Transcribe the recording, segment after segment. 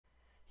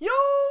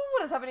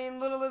What is happening,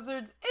 little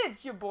lizards?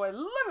 It's your boy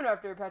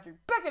LemonRaptor Patrick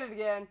back at it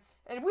again,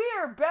 and we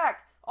are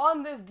back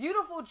on this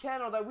beautiful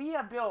channel that we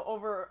have built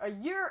over a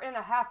year and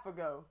a half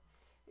ago.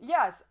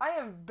 Yes, I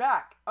am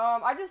back.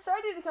 I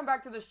decided to come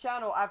back to this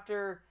channel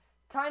after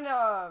kind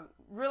of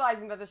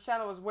realizing that this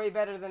channel was way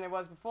better than it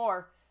was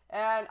before,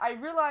 and I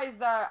realized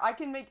that I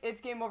can make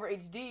It's Game Over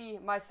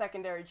HD my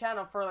secondary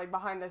channel for like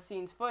behind the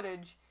scenes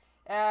footage.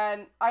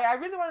 And I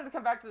really wanted to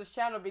come back to this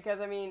channel because,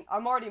 I mean,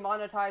 I'm already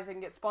monetized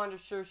and get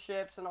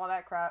sponsorships and all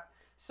that crap.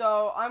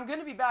 So, I'm going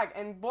to be back,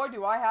 and boy,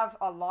 do I have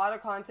a lot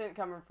of content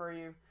coming for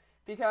you.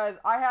 Because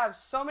I have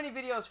so many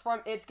videos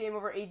from It's Game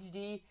Over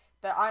HD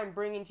that I'm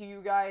bringing to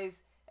you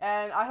guys.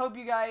 And I hope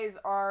you guys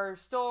are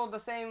still the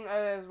same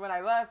as when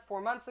I left 4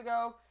 months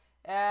ago.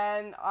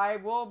 And I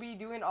will be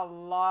doing a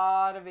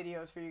lot of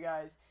videos for you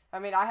guys. I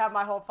mean, I have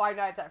my whole Five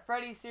Nights at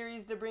Freddy's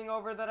series to bring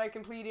over that I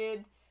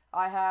completed.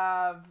 I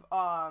have,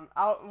 not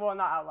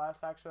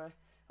Outlast, actually.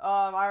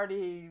 I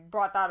already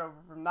brought that over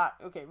from that.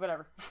 Okay,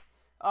 whatever.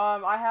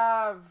 I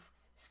have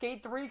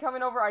Skate 3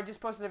 coming over. I just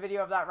posted a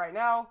video of that right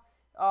now.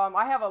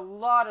 I have a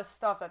lot of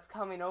stuff that's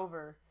coming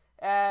over.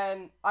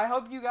 And I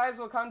hope you guys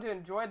will come to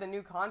enjoy the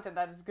new content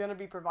that is going to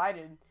be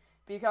provided.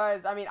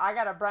 Because, I mean, I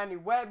got a brand new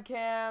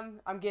webcam.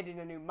 I'm getting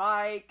a new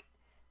mic.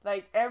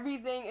 Like,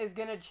 everything is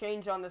going to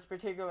change on this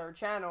particular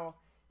channel.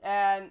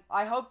 And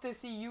I hope to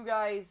see you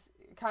guys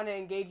kind of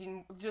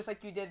engaging just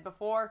like you did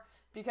before,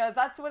 because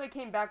that's what I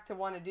came back to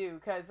want to do.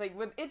 Because like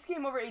with It's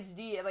Game Over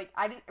HD, like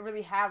I didn't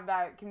really have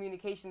that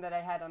communication that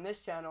I had on this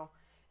channel,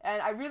 and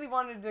I really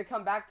wanted to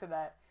come back to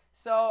that.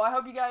 So I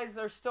hope you guys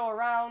are still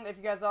around. If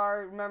you guys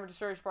are, remember to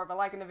show your support by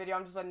liking the video.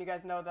 I'm just letting you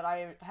guys know that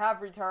I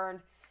have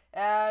returned,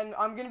 and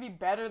I'm gonna be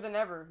better than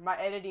ever. My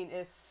editing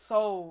is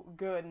so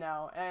good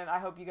now, and I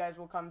hope you guys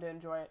will come to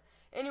enjoy it.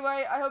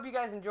 Anyway, I hope you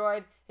guys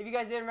enjoyed. If you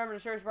guys did, remember to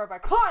share your support by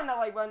clawing that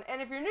like button.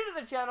 And if you're new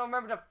to the channel,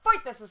 remember to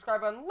fight the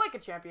subscribe button like a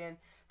champion.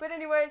 But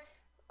anyway,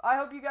 I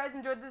hope you guys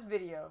enjoyed this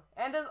video.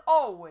 And as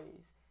always,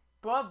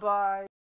 bye-bye.